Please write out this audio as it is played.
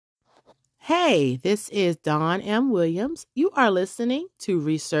Hey, this is Dawn M. Williams. You are listening to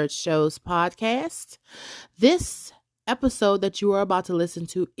Research Shows Podcast. This episode that you are about to listen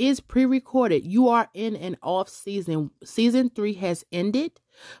to is pre-recorded. You are in an off season. Season 3 has ended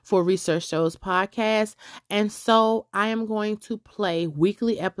for Research Shows Podcast. And so I am going to play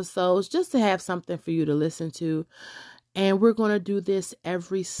weekly episodes just to have something for you to listen to. And we're going to do this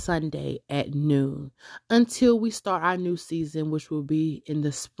every Sunday at noon until we start our new season, which will be in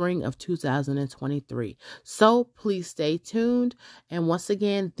the spring of 2023. So please stay tuned. And once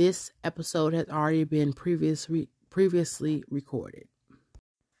again, this episode has already been previously recorded.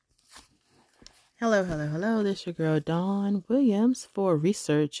 Hello. This is your girl, Dawn Williams for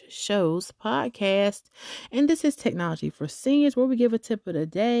Research Shows Podcast. And this is Technology for Seniors, where we give a tip of the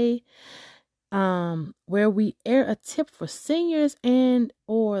day. Where we air a tip for seniors and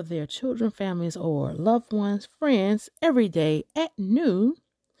or their children, families, or loved ones, friends every day at noon.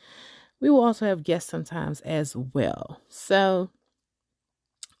 We will also have guests sometimes as well. So,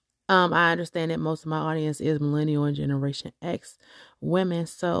 I understand that most of my audience is Millennial and Generation X women.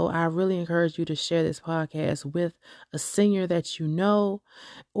 So I really encourage you to share this podcast with a senior that you know,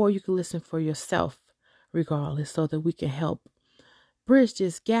 or you can listen for yourself regardless, so that we can help bridge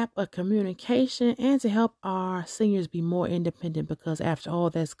this gap of communication and to help our seniors be more independent, because after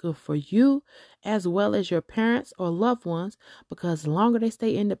all, that's good for you as well as your parents or loved ones, because the longer they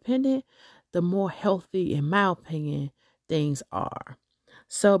stay independent, the more healthy, in my opinion, things are.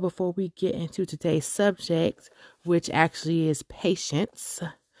 So before we get into today's subject, which actually is patience,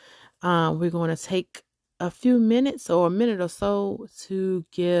 we're going to take a few minutes or a minute or so to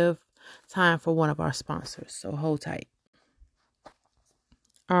give time for one of our sponsors. So hold tight.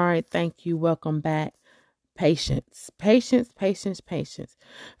 All right, thank you. Welcome back. Patience.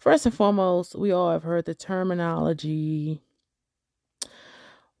 First and foremost, we all have heard the terminology,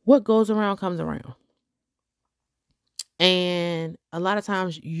 what goes around comes around. And a lot of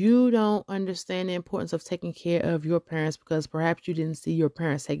times you don't understand the importance of taking care of your parents because perhaps you didn't see your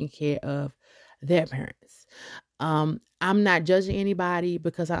parents taking care of their parents. I'm not judging anybody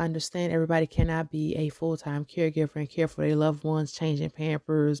because I understand everybody cannot be a full-time caregiver and care for their loved ones, changing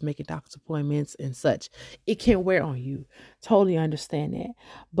Pampers, making doctor's appointments and such. It can wear on you. Totally understand that.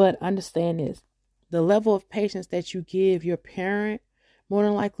 But understand this, the level of patience that you give your parent more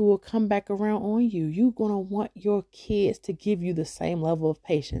than likely will come back around on you. You're going to want your kids to give you the same level of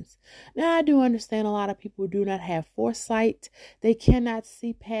patience. Now, I do understand a lot of people do not have foresight. They cannot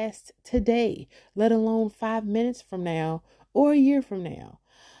see past today, let alone 5 minutes from now or a year from now.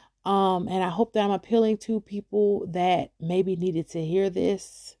 And I hope that I'm appealing to people that maybe needed to hear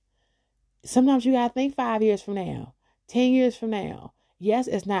this. Sometimes you got to think 5 years from now, 10 years from now. Yes,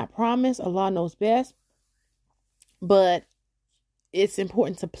 it's not promised. Allah knows best. But it's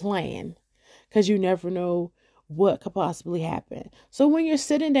important to plan because you never know what could possibly happen. So when you're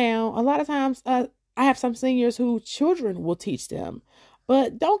sitting down, a lot of times I have some seniors who children will teach them,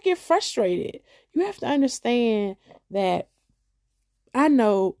 but don't get frustrated. You have to understand that I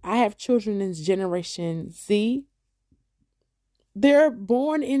know I have children in Generation Z. They're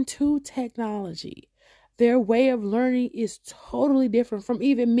born into technology. Their way of learning is totally different from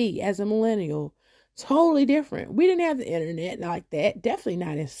even me as a millennial. Totally different. We didn't have the internet like that. Definitely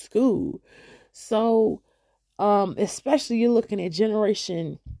not in school. So, especially you're looking at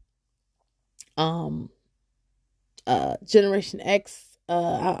Generation X,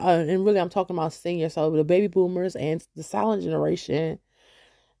 and really I'm talking about seniors. So the baby boomers and the silent generation,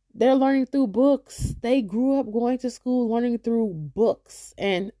 they're learning through books. They grew up going to school, learning through books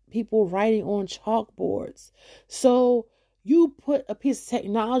and people writing on chalkboards. So you put a piece of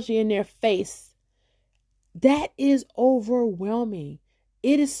technology in their face, that is overwhelming.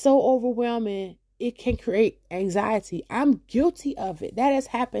 It is so overwhelming. It can create anxiety. I'm guilty of it. That has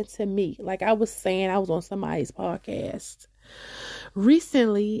happened to me. Like I was saying, I was on somebody's podcast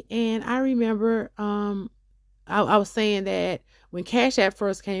recently, and I remember I was saying that when Cash App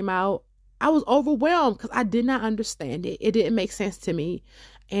first came out, I was overwhelmed because I did not understand it. It didn't make sense to me.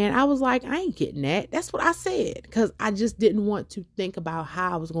 And I was like, I ain't getting that. That's what I said because I just didn't want to think about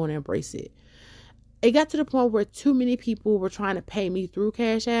how I was going to embrace it. It got to the point where too many people were trying to pay me through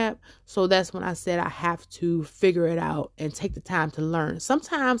Cash App. So that's when I said I have to figure it out and take the time to learn.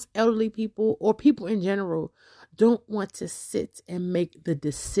 Sometimes elderly people or people in general don't want to sit and make the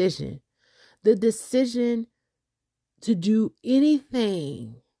decision. The decision to do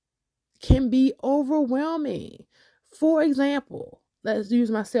anything can be overwhelming. For example, let's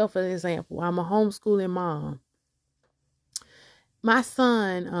use myself as an example. I'm a homeschooling mom. My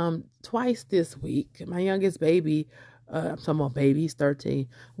son, twice this week, my youngest baby, I'm talking about baby, he's 13,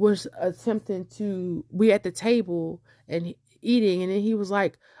 was attempting to, we at the table and eating, and then he was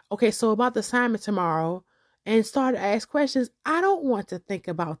like, okay, so about the assignment tomorrow, and started to ask questions. I don't want to think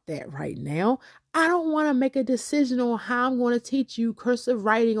about that right now. I don't want to make a decision on how I'm going to teach you cursive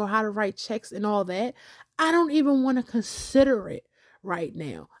writing or how to write checks and all that. I don't even want to consider it right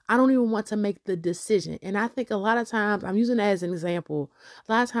now. I don't even want to make the decision. And I think a lot of times, I'm using that as an example,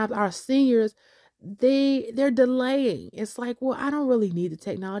 a lot of times our seniors, they're delaying. It's like, well, I don't really need the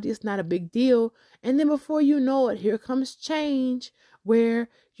technology. It's not a big deal. And then before you know it, here comes change where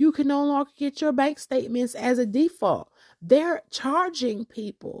you can no longer get your bank statements as a default. They're charging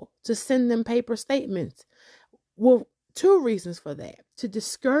people to send them paper statements. Well, two reasons for that: to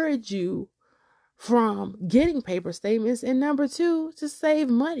discourage you from getting paper statements, and number two, to save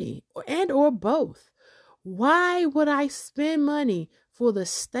money, and or both. Why would I spend money for the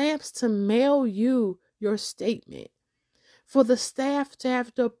stamps to mail you your statement, for the staff to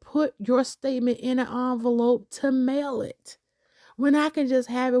have to put your statement in an envelope to mail it, when I can just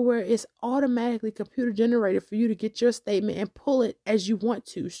have it where it's automatically computer generated for you to get your statement and pull it as you want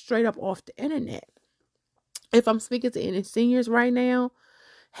to straight up off the internet? If I'm speaking to any seniors right now,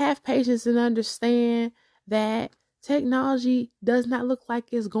 have patience and understand that technology does not look like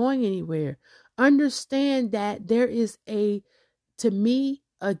it's going anywhere. Understand that there is to me,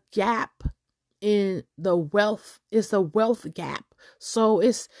 a gap in the wealth. It's a wealth gap. So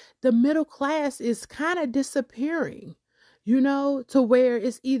it's the middle class is kind of disappearing, to where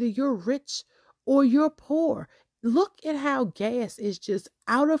it's either you're rich or you're poor. Look at how gas is just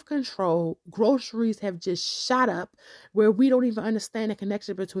out of control. Groceries have just shot up where we don't even understand the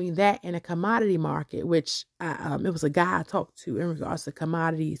connection between that and a commodity market, which it was a guy I talked to in regards to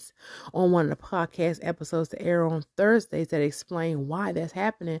commodities on one of the podcast episodes that air on Thursdays that explain why that's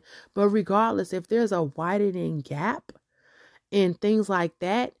happening. But regardless, if there's a widening gap in things like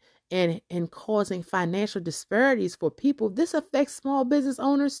that, and causing financial disparities for people, this affects small business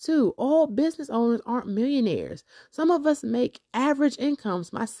owners too. All business owners aren't millionaires. Some of us make average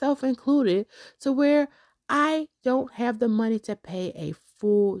incomes, myself included, to where I don't have the money to pay a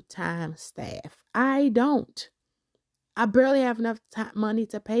full-time staff. I don't. I barely have enough money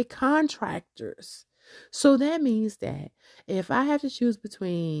to pay contractors. So that means that if I have to choose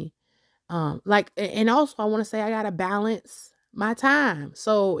between, and also I want to say I got to balance my time.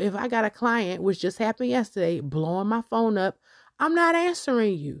 So if I got a client, which just happened yesterday, blowing my phone up, I'm not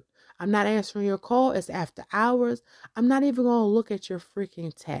answering you. I'm not answering your call. It's after hours. I'm not even going to look at your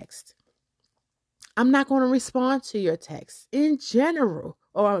freaking text. I'm not going to respond to your text in general,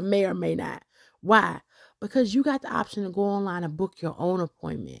 or I may or may not. Why? Because you got the option to go online and book your own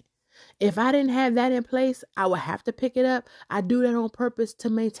appointment. If I didn't have that in place, I would have to pick it up. I do that on purpose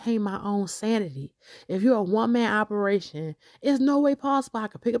to maintain my own sanity. If you're a one-man operation, it's no way possible I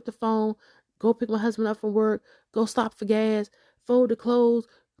could pick up the phone, go pick my husband up from work, go stop for gas, fold the clothes,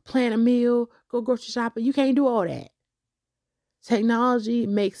 plan a meal, go grocery shopping. You can't do all that. Technology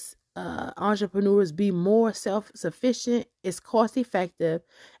makes entrepreneurs be more self-sufficient. It's cost-effective,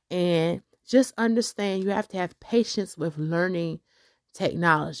 and just understand you have to have patience with learning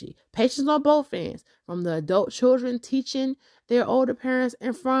technology. Patience on both ends, from the adult children teaching their older parents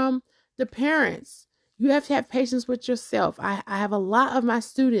and from the parents. You have to have patience with yourself. I have a lot of my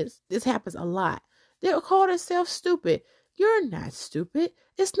students, this happens a lot. They'll call themselves stupid. You're not stupid.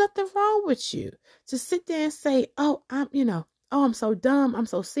 It's nothing wrong with you to sit there and say, oh, I'm so dumb. I'm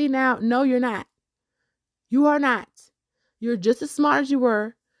so senile. No, you're not. You are not. You're just as smart as you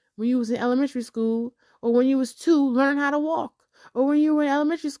were when you was in elementary school, or when you was 2, learning how to walk, or when you were in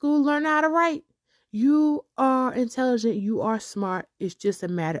elementary school, learning how to write. You are intelligent. You are smart. It's just a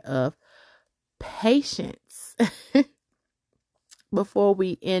matter of patience. Before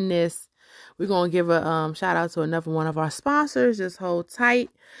we end this, we're going to give a shout out to another one of our sponsors. Just hold tight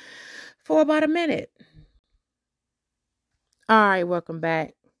for about a minute. All right, welcome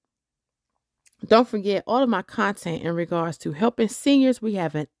back. Don't forget all of my content in regards to helping seniors. We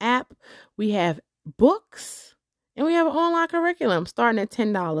have an app, we have books, and we have an online curriculum starting at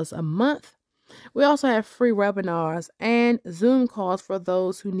 $10 a month. We also have free webinars and Zoom calls for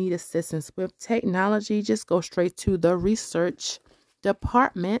those who need assistance with technology. Just go straight to the research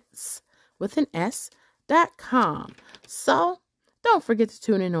departments with an S.com. So don't forget to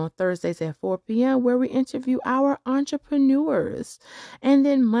tune in on Thursdays at 4 p.m. where we interview our entrepreneurs. And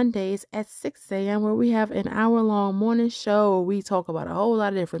then Mondays at 6 a.m. where we have an hour-long morning show where we talk about a whole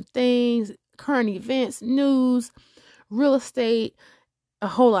lot of different things, current events, news, real estate, a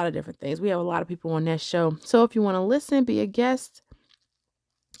whole lot of different things. We have a lot of people on that show. So if you want to listen, be a guest,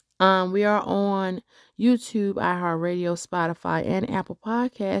 we are on YouTube, iHeartRadio, Spotify, and Apple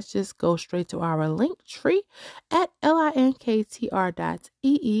Podcasts, just go straight to our link tree at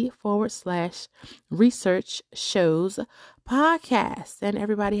linktr.ee/research shows podcast. And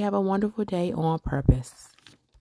everybody have a wonderful day on purpose.